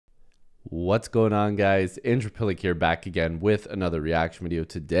What's going on, guys? Piluk here, back again with another reaction video.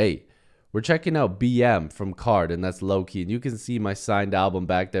 Today we're checking out BM from Card, and that's Lowkey, and you can see my signed album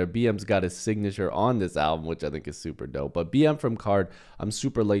back there. BM's got his signature on this album, which I think is super dope. But BM from Card, I'm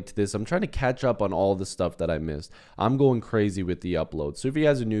super late to this. I'm trying to catch up on all the stuff that I missed. I'm going crazy with the upload. So if you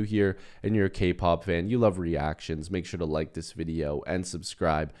guys are new here and you're a K-pop fan, you love reactions, make sure to like this video and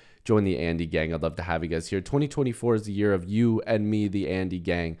subscribe. Join the Andy gang. I'd love to have you guys here. 2024 is the year of you and me, the Andy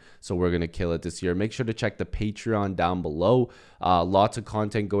gang. So we're going to kill it this year. Make sure to check the Patreon down below. Lots of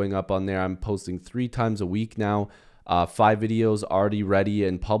content going up on there. I'm posting 3 times a week now. 5 videos already ready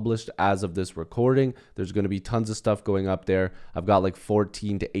and published as of this recording. There's going to be tons of stuff going up there. I've got like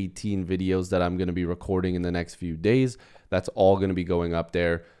 14 to 18 videos that I'm going to be recording in the next few days. That's all going to be going up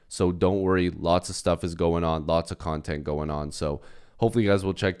there. So don't worry. Lots of stuff is going on. Lots of content going on. So hopefully you guys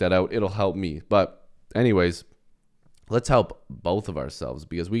will check that out. It'll help me. But anyways, let's help both of ourselves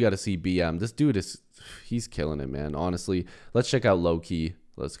because we got to see BM. This dude he's killing it, man. Honestly, let's check out Lowkey.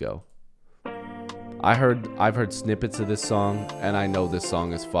 Let's go. I've heard snippets of this song, and I know this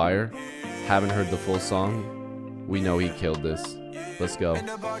song is fire. Haven't heard the full song. We know he killed this. Let's go.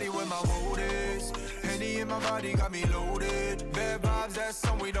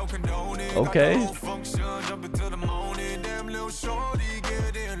 Okay.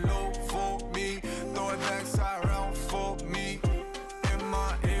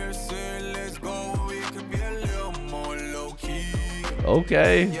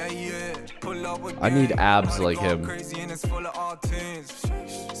 Okay. I need abs like him.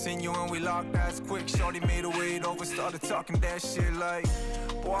 Seen you when we locked eyes quick, shorty made a weight over, started talking that shit like,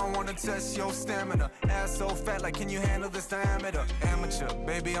 boy, I wanna test your stamina. Ass so fat, like, can you handle this diameter? Amateur,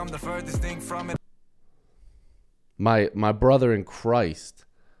 baby, I'm the furthest thing from it. My brother in Christ.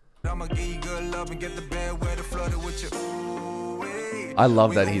 I'ma give you good love and get the bed where the flooded with you. I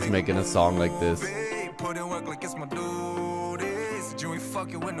love that he's making a song like this. Put in work like it's my duties. You ain't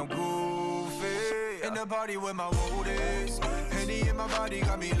fucking with no goofy. In the party with my woodies.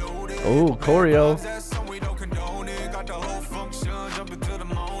 Oh, choreo.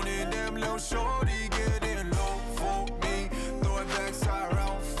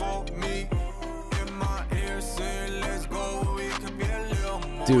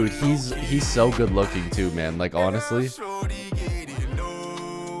 Dude, he's so good looking too, man. Like, honestly,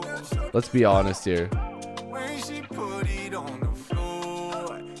 let's be honest here.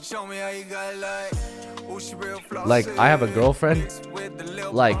 Like, I have a girlfriend.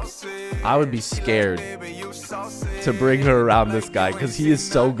 Like, I would be scared to bring her around this guy because he is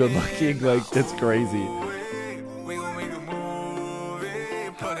so good looking. Like, it's crazy.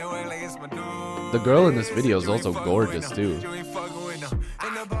 The girl in this video is also gorgeous too.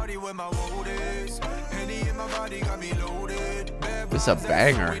 This is a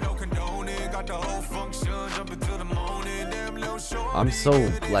banger. I'm so,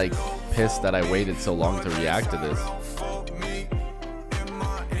 like, pissed that I waited so long to react to this.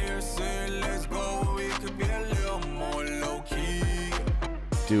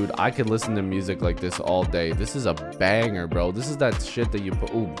 Dude, I could listen to music like this all day. This is a banger, bro. This is that shit that you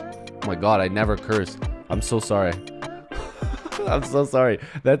put. Oh my god, I never cursed. I'm so sorry. I'm so sorry.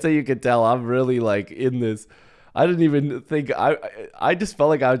 That's how you can tell I'm really, like, in this. I didn't even think. I just felt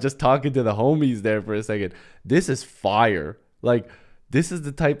like I was just talking to the homies there for a second. This is fire. Like, this is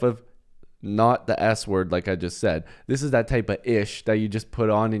the type of, not the S word like I just said. This is that type of ish that you just put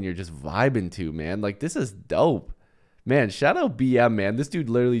on and you're just vibing to, man. Like, this is dope. Man, shout out BM, man. This dude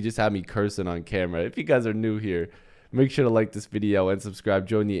literally just had me cursing on camera. If you guys are new here, make sure to like this video and subscribe.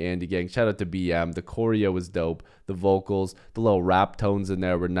 Join the Andy gang. Shout out to BM. The choreo was dope. The vocals, the little rap tones in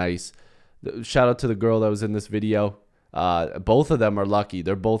there were nice. Shout out to the girl that was in this video. Both of them are lucky.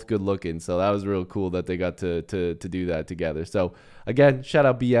 They're both good looking. So that was real cool that they got to do that together. So again, shout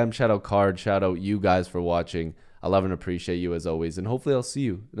out BM, shout out Card, shout out you guys for watching. I love and appreciate you as always. And hopefully I'll see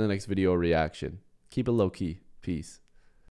you in the next video reaction. Keep it low key. Peace.